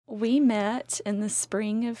We met in the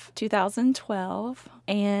spring of 2012,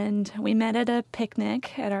 and we met at a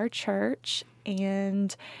picnic at our church,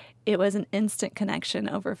 and it was an instant connection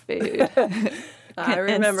over food. I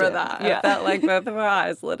remember that. Yeah. I felt like both of our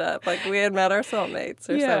eyes lit up, like we had met our soulmates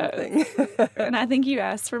or something. And I think you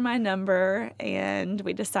asked for my number, and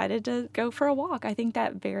we decided to go for a walk, I think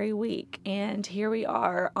that very week. And here we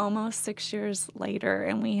are almost 6 years later,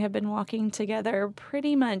 and we have been walking together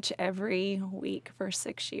pretty much every week for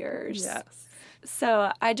 6 years. Yes.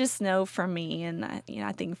 So I just know for me, and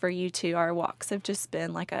I think for you too, our walks have just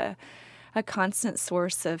been like a constant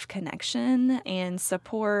source of connection and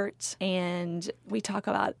support, and we talk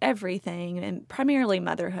about everything, and primarily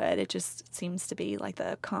motherhood. It just seems to be like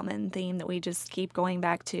the common theme that we just keep going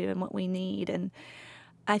back to and what we need. And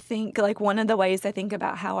I think like one of the ways I think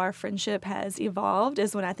about how our friendship has evolved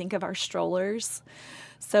is when I think of our strollers.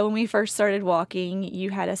 So when we first started walking,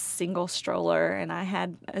 you had a single stroller, and I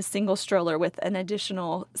had a single stroller with an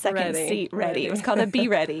additional second seat ready. It was called a Be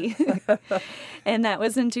Ready. And that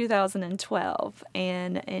was in 2012.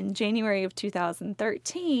 And in January of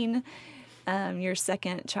 2013, your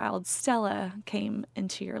second child, Stella, came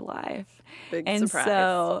into your life. Big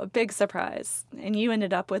surprise. And you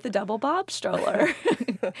ended up with a double Bob stroller.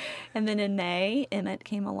 And then in May, Emmett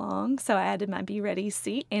came along, so I added my Be Ready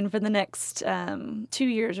seat. And for the next 2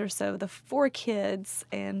 years or so, the 4 kids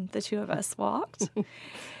and the 2 of us walked.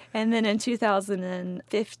 And then in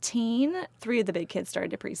 2015, 3 of the big kids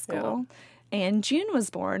started to preschool. Yeah. And June was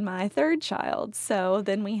born, my 3rd child. So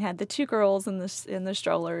then we had the 2 girls in the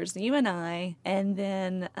strollers, you and I, and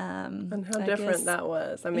then and how different that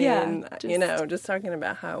was. I mean, just talking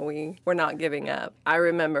about how we were not giving up. I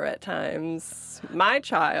remember at times my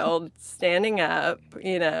child standing up,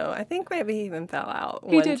 I think maybe he even fell out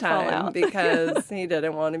one time because he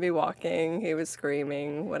didn't want to be walking. He was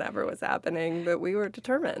screaming, whatever was happening. But we were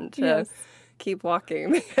determined to keep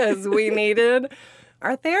walking because we needed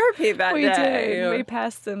our therapy that day. We did. We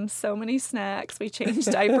passed them so many snacks. We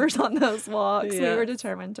changed diapers on those walks. We were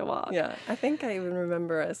determined to walk. Yeah. I think I even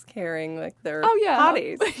remember us carrying their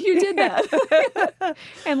potties. You did that.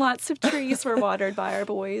 And lots of trees were watered by our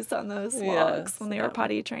boys on those walks when they were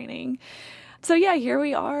potty training. So, here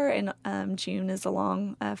we are, and June is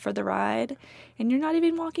along for the ride, and you're not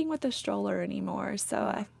even walking with a stroller anymore. So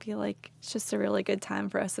I feel like it's just a really good time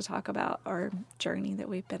for us to talk about our journey that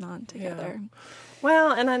we've been on together. Yeah.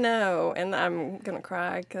 Well, and I know, and I'm going to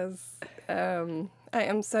cry because I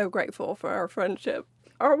am so grateful for our friendship.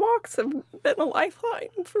 Our walks have been a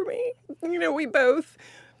lifeline for me. We both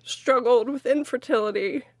struggled with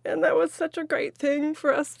infertility, and that was such a great thing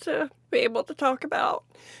for us to be able to talk about.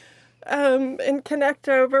 And connect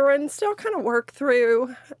over and still kind of work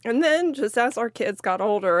through. And then just as our kids got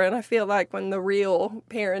older, and I feel like when the real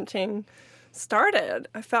parenting started,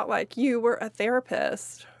 I felt like you were a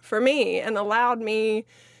therapist for me and allowed me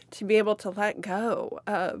to be able to let go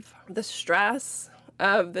of the stress,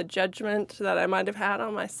 of the judgment that I might have had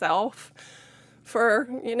on myself for,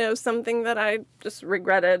 something that I just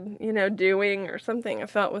regretted, doing, or something I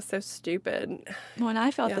felt was so stupid. Well, and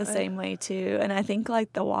I felt the same way too. And I think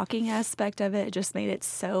the walking aspect of it just made it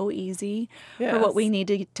so easy for what we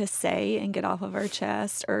needed to say and get off of our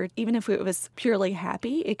chest. Or even if it was purely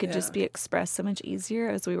happy, it could just be expressed so much easier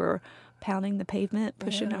as we were pounding the pavement,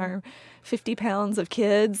 pushing our 50 pounds of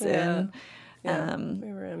kids and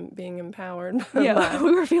we were being empowered. We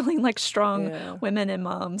were feeling like strong women and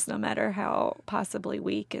moms, no matter how possibly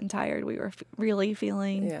weak and tired we were really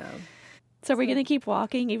feeling. Yeah. So we're going to keep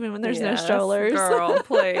walking even when there's no strollers? Girl,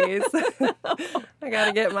 please. I got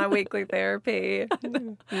to get my weekly therapy.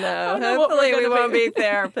 No, hopefully we won't be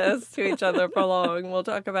therapists to each other for long. We'll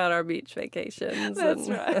talk about our beach vacations. That's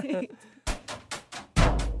right.